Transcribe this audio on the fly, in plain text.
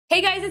Hey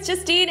guys, it's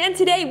Justine, and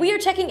today we are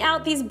checking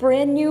out these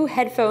brand new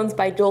headphones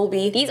by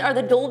Dolby. These are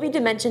the Dolby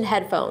Dimension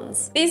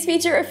headphones. These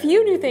feature a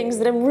few new things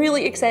that I'm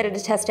really excited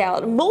to test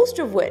out, most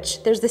of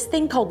which, there's this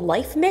thing called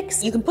Life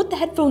Mix. You can put the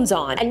headphones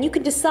on, and you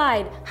can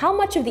decide how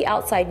much of the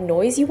outside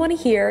noise you want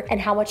to hear and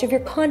how much of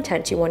your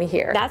content you want to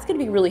hear. That's gonna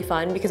be really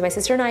fun because my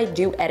sister and I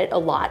do edit a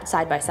lot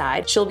side by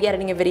side. She'll be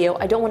editing a video.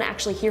 I don't want to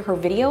actually hear her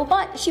video,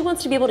 but she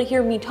wants to be able to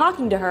hear me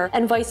talking to her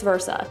and vice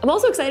versa. I'm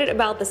also excited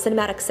about the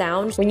cinematic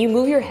sound. When you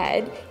move your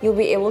head, you'll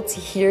be able to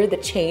hear the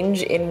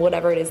change in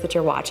whatever it is that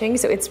you're watching.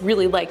 So it's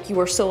really like you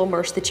are so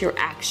immersed that you're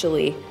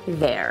actually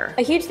there.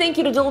 A huge thank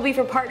you to Dolby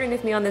for partnering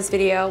with me on this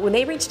video. When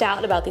they reached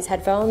out about these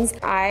headphones,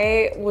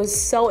 I was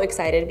so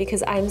excited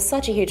because I'm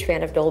such a huge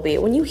fan of Dolby.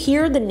 When you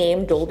hear the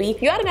name Dolby,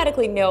 you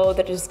automatically know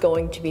that it's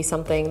going to be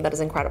something that is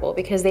incredible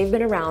because they've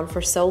been around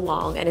for so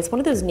long and it's one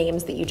of those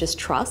names that you just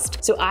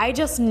trust. So I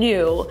just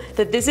knew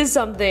that this is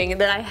something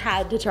that I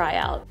had to try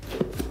out.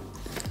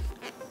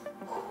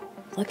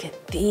 Look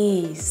at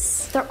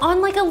these. They're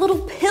on like a little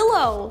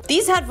pillow.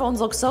 These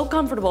headphones look so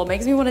comfortable. It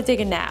makes me want to take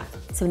a nap.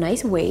 So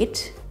nice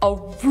weight. A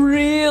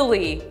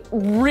really,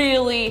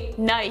 really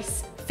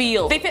nice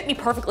feel. They fit me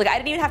perfectly. I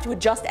didn't even have to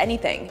adjust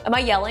anything. Am I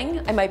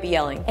yelling? I might be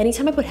yelling.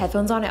 Anytime I put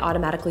headphones on, I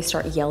automatically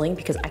start yelling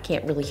because I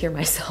can't really hear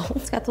myself.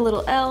 It's got the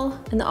little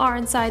L and the R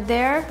inside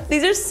there.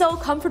 These are so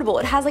comfortable.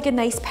 It has like a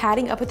nice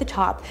padding up at the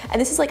top, and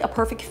this is like a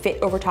perfect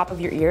fit over top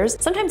of your ears.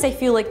 Sometimes I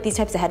feel like these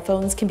types of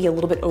headphones can be a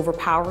little bit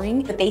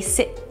overpowering, but they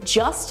sit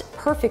just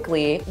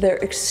perfectly. They're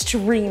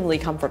extremely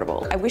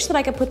comfortable. I wish that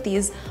I could put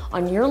these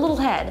on your little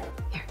head.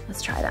 Here,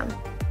 let's try them.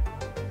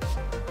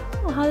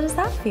 Oh, how does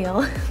that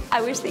feel?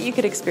 I wish that you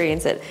could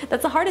experience it.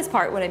 That's the hardest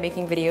part when I'm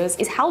making videos,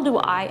 is how do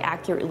I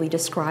accurately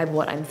describe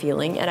what I'm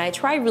feeling? And I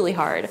try really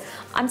hard.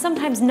 I'm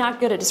sometimes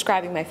not good at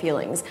describing my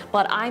feelings,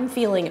 but I'm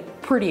feeling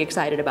pretty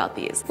excited about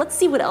these. Let's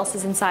see what else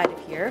is inside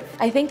of here.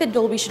 I think that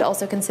Dolby should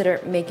also consider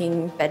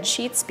making bed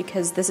sheets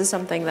because this is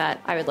something that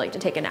I would like to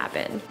take a nap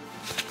in.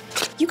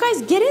 You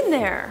guys get in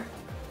there.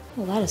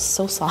 Well, that is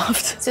so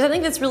soft. So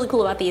something that's really cool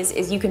about these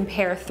is you can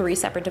pair 3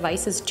 separate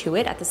devices to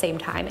it at the same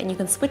time and you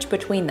can switch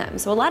between them.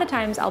 So a lot of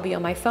times I'll be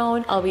on my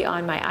phone, I'll be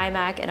on my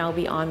iMac, and I'll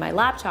be on my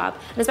laptop.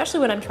 And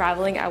especially when I'm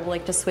traveling, I will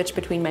like to switch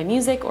between my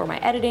music or my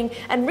editing.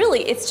 And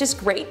really, it's just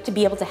great to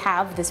be able to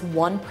have this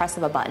one press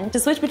of a button to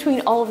switch between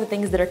all of the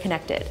things that are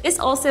connected. This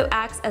also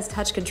acts as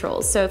touch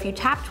controls. So if you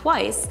tap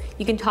twice,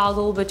 you can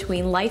toggle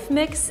between Life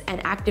Mix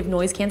and active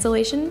noise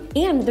cancellation.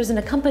 And there's an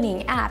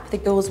accompanying app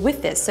that goes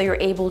with this, so you're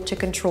able to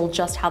control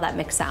just how that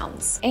mix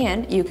sounds.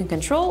 And you can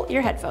control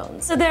your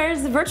headphones. So there's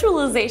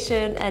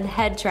virtualization and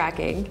head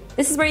tracking.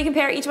 This is where you can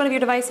pair each one of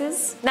your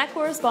devices. And that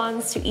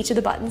corresponds to each of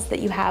the buttons that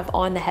you have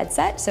on the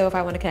headset. So if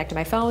I want to connect to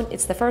my phone,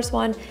 it's the first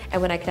one.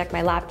 And when I connect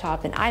my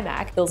laptop and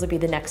iMac, those would be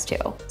the next 2.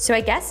 So I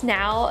guess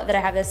now that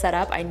I have this set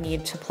up, I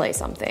need to play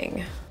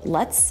something.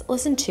 Let's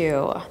listen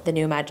to the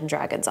new Imagine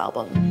Dragons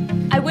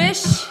album. I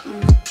wish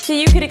that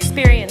you could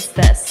experience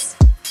this.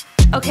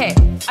 Okay,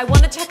 I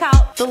want to check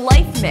out the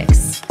Life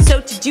Mix. So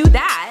to do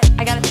that,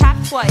 I gotta tap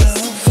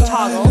twice to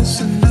toggle.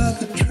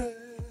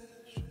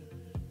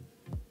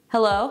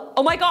 Hello?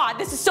 Oh my god,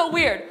 this is so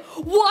weird.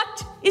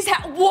 What is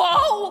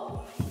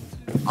whoa!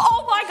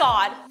 Oh my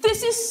god,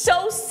 this is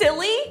so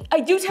silly. I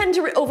do tend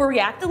to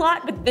overreact a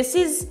lot, but this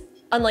is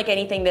unlike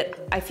anything that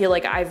I feel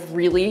like I've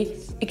really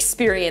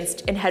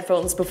experienced in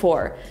headphones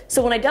before.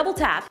 So when I double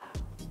tap,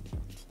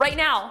 right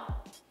now,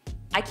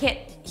 I can't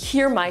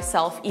hear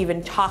myself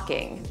even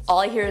talking. All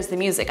I hear is the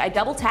music. I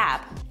double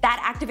tap, that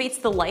activates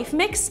the Life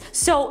Mix.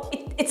 So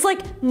it's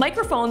like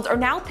microphones are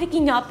now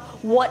picking up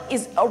what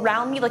is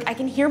around me. Like I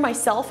can hear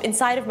myself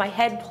inside of my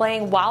head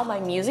playing while my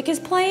music is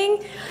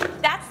playing.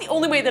 That's the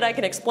only way that I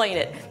can explain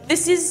it.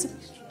 This is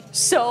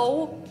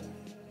so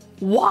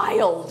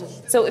wild.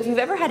 So if you've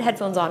ever had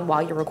headphones on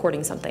while you're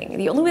recording something,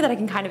 the only way that I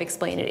can kind of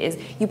explain it is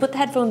you put the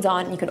headphones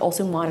on and you can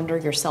also monitor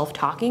yourself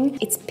talking.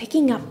 It's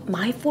picking up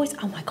my voice.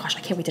 Oh my gosh, I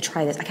can't wait to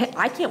try this.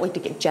 I can't wait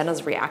to get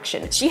Jenna's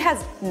reaction. She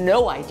has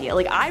no idea.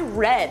 Like I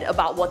read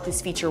about what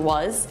this feature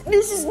was.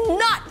 This is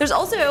nuts. There's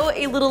also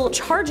a little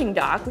charging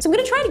dock. So I'm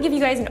gonna try to give you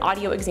guys an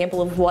audio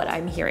example of what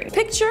I'm hearing.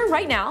 Picture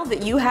right now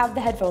that you have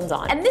the headphones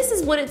on. And this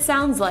is what it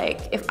sounds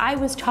like if I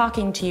was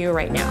talking to you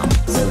right now.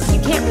 So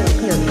you can't really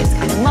hear me, it's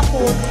kind of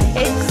muffled.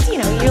 It's, you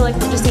know, you're like,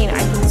 Justine, I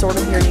can sort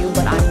of hear you,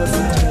 but I'm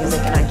listening to music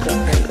and I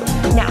can't hear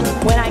you. Now,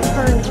 when I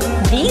turned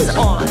these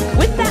on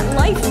with that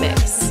Life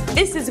Mix,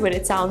 this is what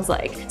it sounds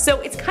like. So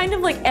it's kind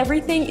of like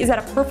everything is at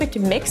a perfect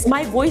mix.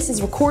 My voice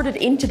is recorded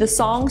into the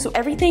song, so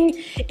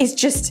everything is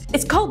just,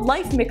 it's called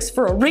Life Mix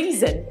for a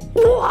reason.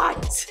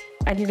 What?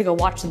 I need to go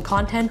watch some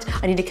content.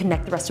 I need to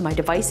connect the rest of my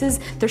devices.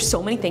 There's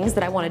so many things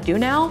that I want to do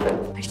now.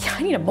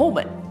 I need a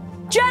moment.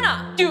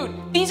 Jenna,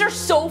 dude, these are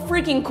so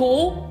freaking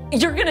cool.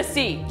 You're gonna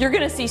see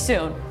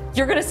soon.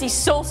 You're gonna see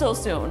so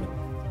soon.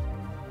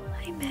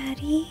 Hi,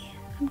 Maddie.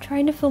 I'm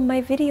trying to film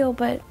my video,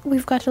 but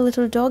we've got a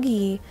little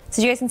doggy.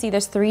 So you guys can see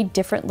there's 3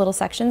 different little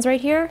sections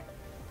right here.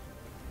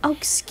 Oh,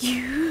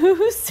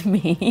 excuse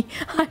me.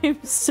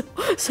 I'm so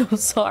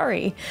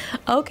sorry.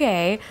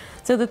 Okay,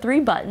 so the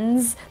 3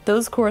 buttons,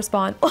 those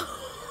correspond.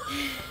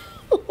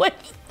 with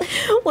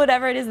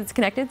whatever it is that's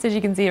connected. So as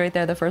you can see right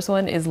there, the first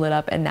one is lit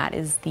up and that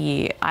is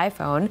the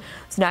iPhone.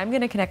 So now I'm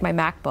gonna connect my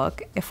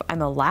MacBook if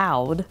I'm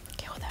allowed.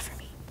 Okay, hold that for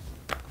me.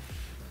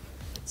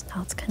 So now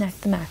let's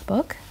connect the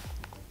MacBook.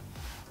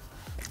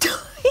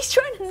 He's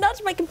trying to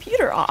nudge my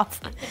computer off.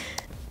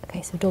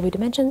 Okay, so Dolby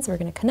Dimensions, we're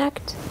gonna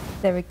connect.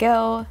 There we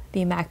go,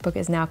 the MacBook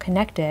is now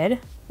connected.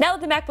 Now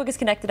that the MacBook is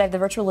connected, I have the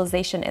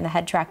virtualization and the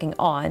head tracking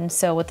on.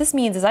 So what this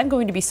means is I'm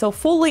going to be so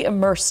fully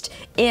immersed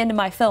in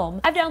my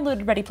film. I've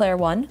downloaded Ready Player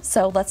One,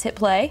 so let's hit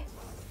play.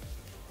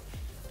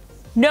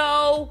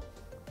 No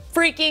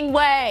freaking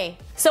way.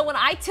 So when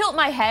I tilt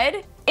my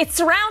head, it's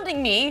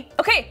surrounding me.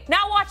 Okay,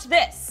 now watch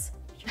this.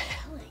 You're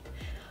yelling.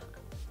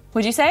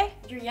 What'd you say?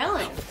 You're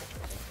yelling.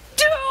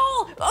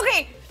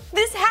 Okay,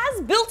 this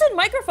has built-in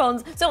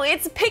microphones, so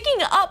it's picking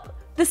up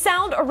the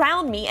sound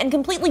around me and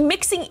completely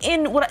mixing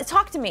in what.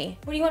 Talk to me.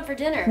 What do you want for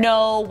dinner?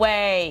 No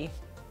way.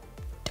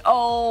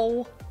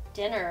 Oh.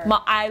 Dinner.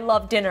 I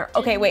love dinner.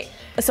 Okay, wait.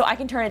 So I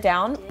can turn it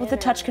down with the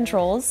touch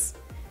controls.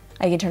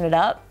 I can turn it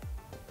up.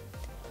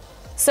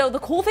 So the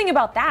cool thing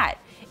about that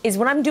is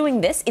when I'm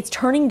doing this, it's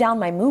turning down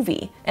my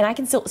movie and I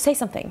can still say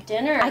something.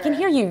 Dinner. I can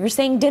hear you. You're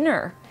saying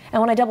dinner.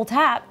 And when I double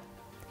tap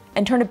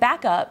and turn it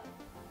back up,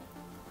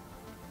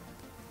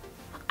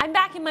 I'm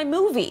back in my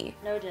movie.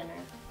 No dinner.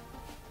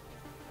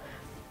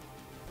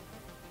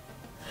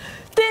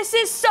 This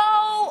is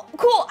so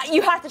cool.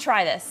 You have to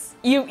try this.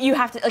 You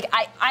have to, like,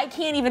 I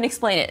can't even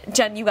explain it.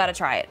 Jen, you gotta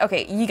try it.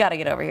 Okay, you gotta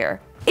get over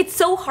here. It's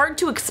so hard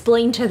to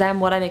explain to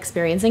them what I'm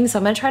experiencing, so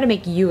I'm gonna try to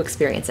make you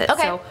experience it.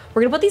 Okay. So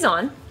we're gonna put these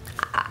on.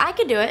 I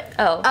could do it.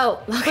 Oh.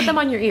 Oh. Okay. Put them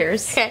on your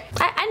ears. Okay.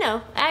 I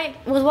know. I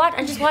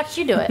just watched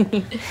you do it.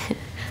 Can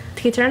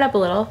you turn it up a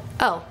little?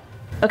 Oh.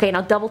 Okay,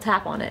 now double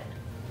tap on it.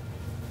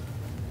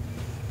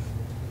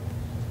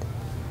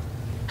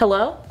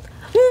 Hello?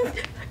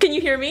 Can you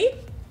hear me?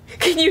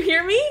 Can you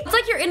hear me? It's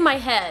like you're in my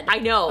head. I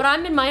know. But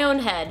I'm in my own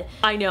head.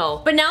 I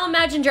know. But now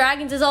Imagine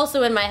Dragons is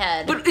also in my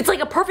head. But it's like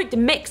a perfect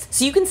mix,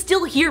 so you can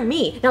still hear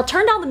me. Now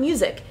turn down the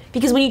music,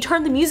 because when you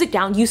turn the music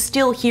down, you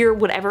still hear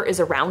whatever is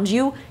around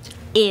you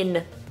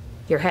in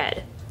your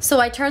head. So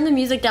I turned the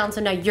music down,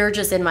 so now you're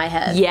just in my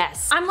head.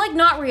 Yes. I'm like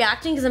not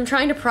reacting because I'm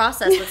trying to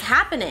process what's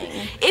happening.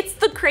 It's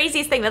the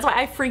craziest thing. That's why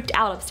I freaked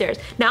out upstairs.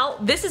 Now,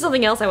 this is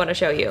something else I want to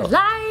show you.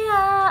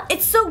 Laya!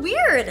 It's so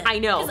weird. I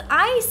know. Because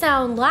I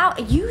sound loud.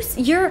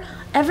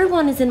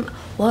 Everyone is in,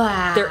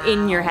 wow. They're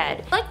in your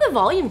head. I like the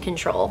volume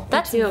control.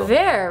 That's too.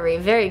 very,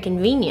 very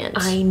convenient.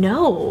 I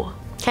know.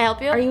 Can I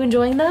help you? Are you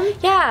enjoying them?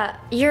 Yeah,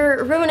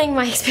 you're ruining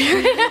my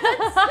experience.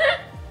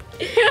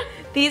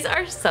 These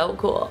are so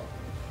cool.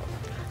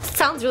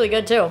 Sounds really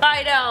good too.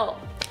 I know. All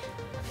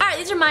right,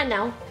 these are mine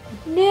now.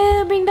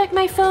 No, bring back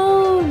my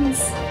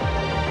phones.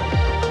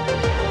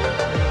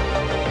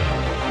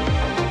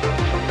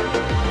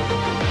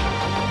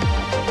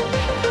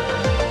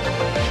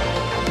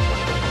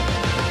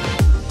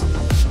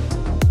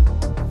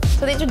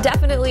 So these are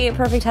definitely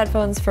perfect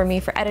headphones for me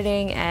for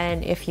editing,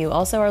 and if you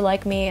also are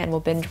like me and will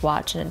binge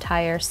watch an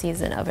entire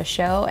season of a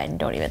show and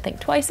don't even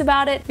think twice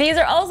about it, these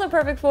are also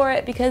perfect for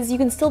it because you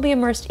can still be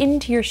immersed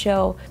into your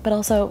show, but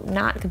also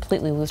not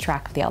completely lose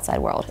track of the outside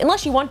world,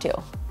 unless you want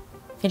to.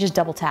 You just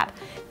double tap.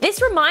 This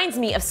reminds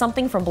me of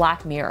something from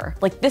Black Mirror.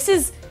 Like this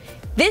is,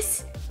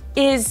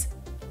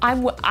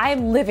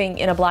 I'm living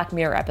in a Black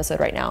Mirror episode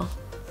right now.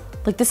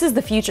 Like this is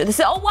the future. This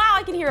is, oh wow,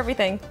 I can hear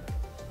everything.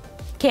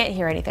 Can't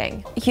hear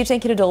anything. A huge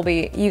thank you to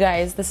Dolby. You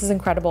guys, this is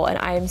incredible, and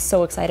I am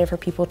so excited for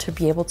people to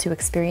be able to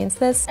experience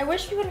this. I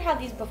wish we would have had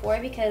these before,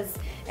 because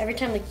every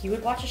time like you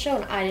would watch a show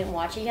and I didn't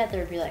watch it yet,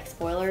 there would be like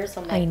spoilers. So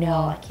I'm like, I know.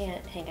 well, I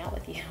can't hang out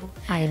with you.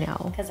 I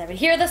know. Because I would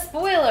hear the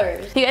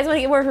spoilers. If you guys want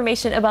to get more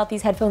information about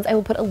these headphones, I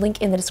will put a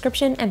link in the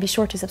description, and be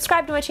sure to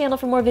subscribe to my channel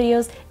for more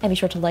videos, and be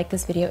sure to like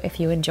this video if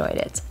you enjoyed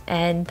it.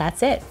 And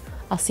that's it.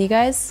 I'll see you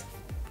guys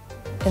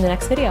in the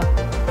next video.